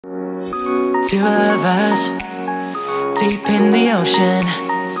Two of us, deep in the ocean,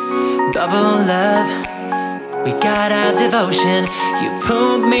 bubble love, we got our devotion. You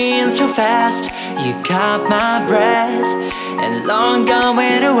pulled me in so fast, you caught my breath, and long gone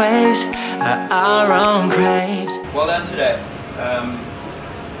winter waves are our own craves. Well done today.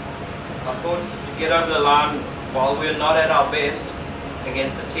 I thought to get over the line while we're not at our best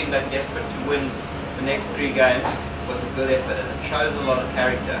against a team that's desperate to win the next 3 games was a good effort, and it shows a lot of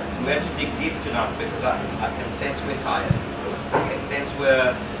character. We had to dig deep tonight because I can sense we're tired. I can sense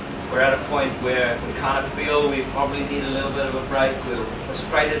we're at a point where we kind of feel we probably need a little bit of a break. We're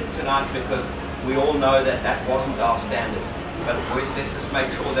frustrated tonight because we all know that that wasn't our standard. But boys, let's just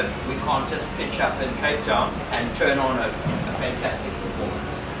make sure that we can't just pitch up in Cape Town and turn on a fantastic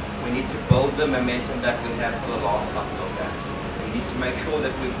performance. We need to build the momentum that we have for the last couple of games. We need to make sure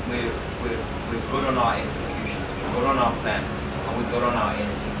that we're good on our executions, we're good on our plans, and we're good on our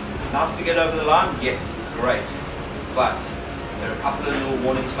energy. Nice to get over the line? Yes, great. But there are a couple of little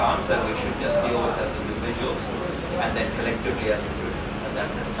warning signs that we should just deal with as individuals and then collectively as a group. And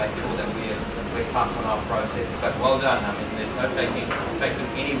that's just make sure that we're tough on our process. But well done. I mean, there's no taking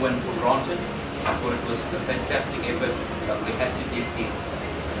any win for granted. I thought it was a fantastic effort, but we had to dig deep.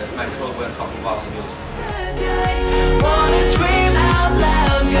 Let's make sure we're on top of our skills. Wanna scream out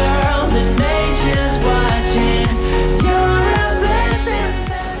loud, girl, the nature's watching. You're a blessing.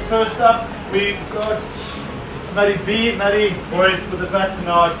 First up, we've got Matty B, Matty Boyd with the bat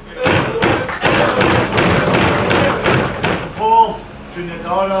tonight. Paul, Junior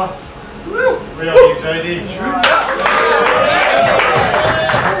Dollar. Where are you, JD?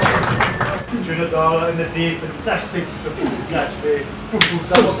 Junior Dollar in the deep, fantastic catch there.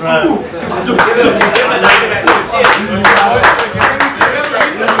 Double grab.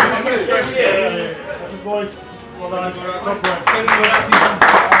 Boys, well done. Top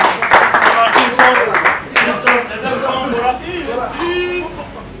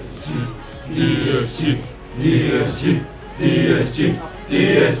DSG, DSG, DSG,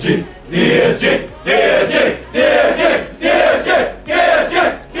 DSG, DSG.